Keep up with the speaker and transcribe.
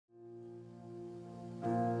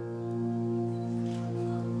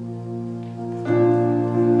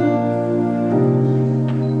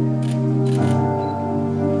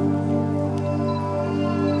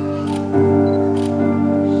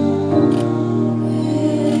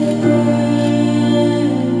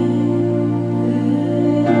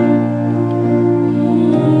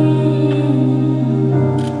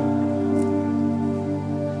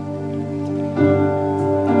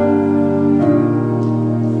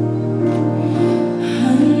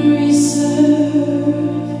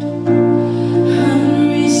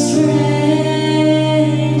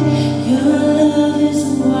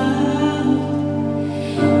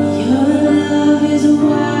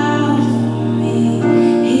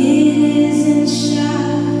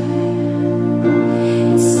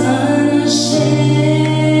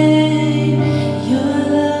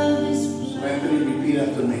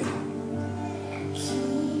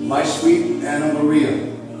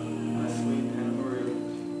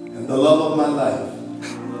the love of my life.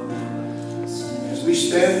 As we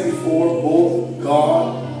stand before both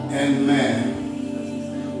God and man,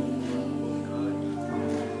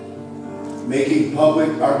 making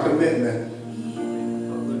public our commitment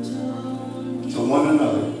to one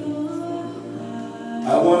another,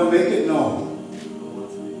 I want to make it known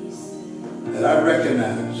that I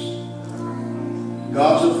recognize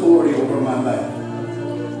God's authority over my life,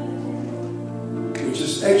 which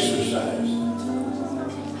is exercised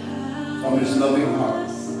from His loving heart.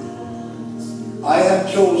 I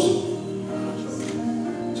have chosen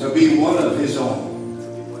to be one of His own.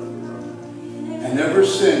 And ever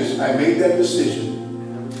since I made that decision,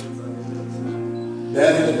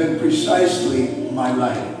 that has been precisely my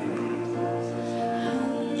life.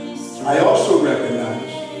 I also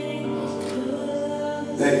recognize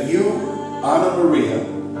that you, Anna Maria,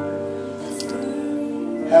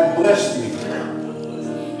 have blessed me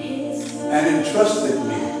and entrusted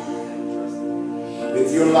me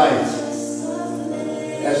with your life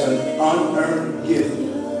as an unearned gift.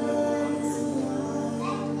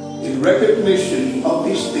 In recognition of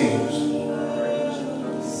these things,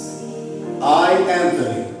 I,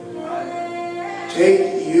 Anthony,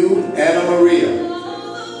 take you, Anna Maria,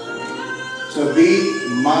 to be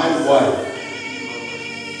my wife.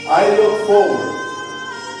 I look forward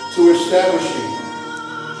to establishing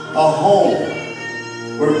a home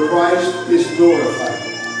where Christ is glorified.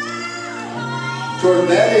 Toward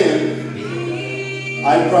that end,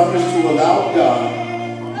 I promise to allow God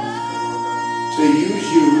to use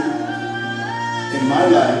you in my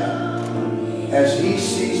life as He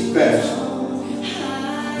sees best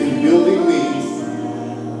in building me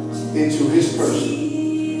into His person.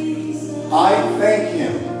 I thank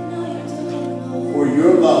Him for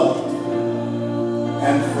your love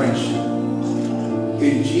and friendship.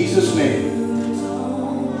 In Jesus' name,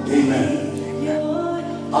 amen.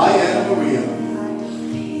 I, Anna Maria,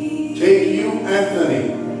 take you, Anthony,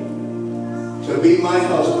 to be my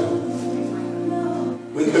husband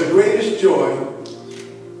with the greatest joy.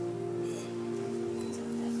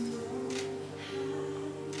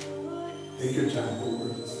 Take your time, over.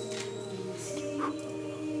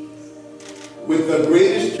 With the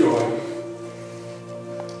greatest joy,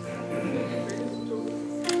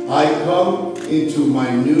 I come into my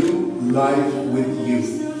new life with you.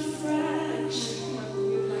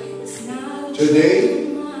 Today,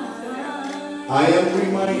 I am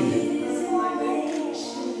reminded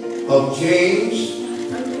of James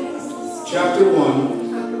chapter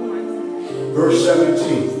 1, verse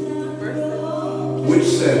 17, which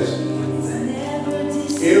says,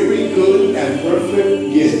 every good and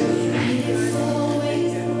perfect gift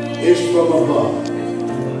is from above,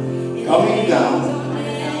 coming down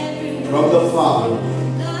from the Father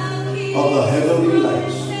of the heavenly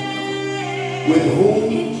lights, with whom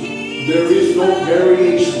there is no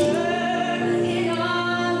variation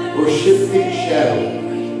or shifting shadow.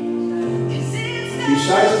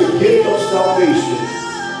 Besides the gift of salvation,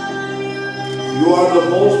 you are the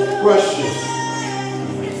most precious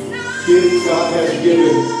gift God has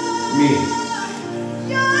given me.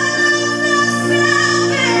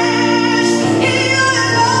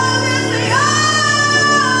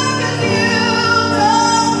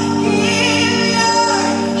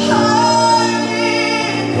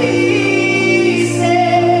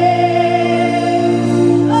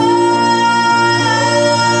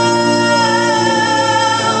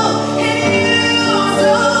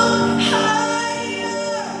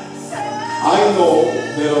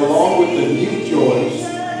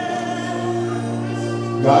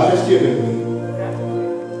 God has given me,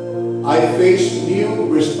 I face new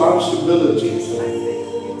responsibilities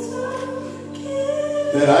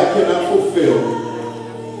that I cannot fulfill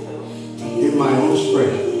in my own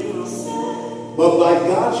strength. But by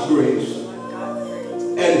God's grace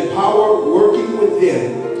and power working within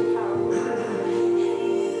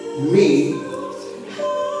me,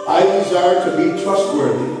 I desire to be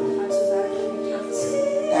trustworthy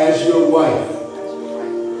as your wife,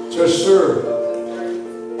 to serve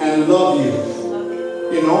and love you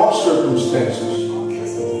in all circumstances,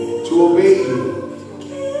 to obey you,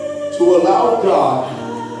 to allow God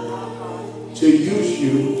to use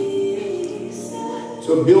you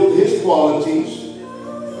to build His qualities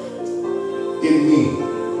in me.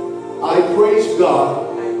 I praise God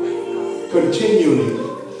continually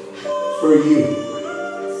for you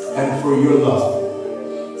and for your love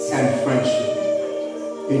and friendship.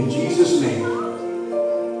 In Jesus' name,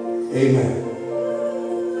 amen.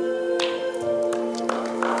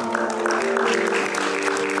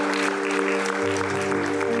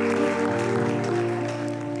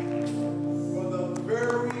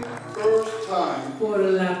 For por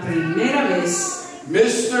la primera vez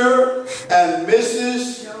Mr. and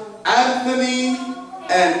Mrs. Anthony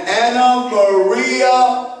and Anna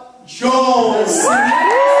Maria Jones.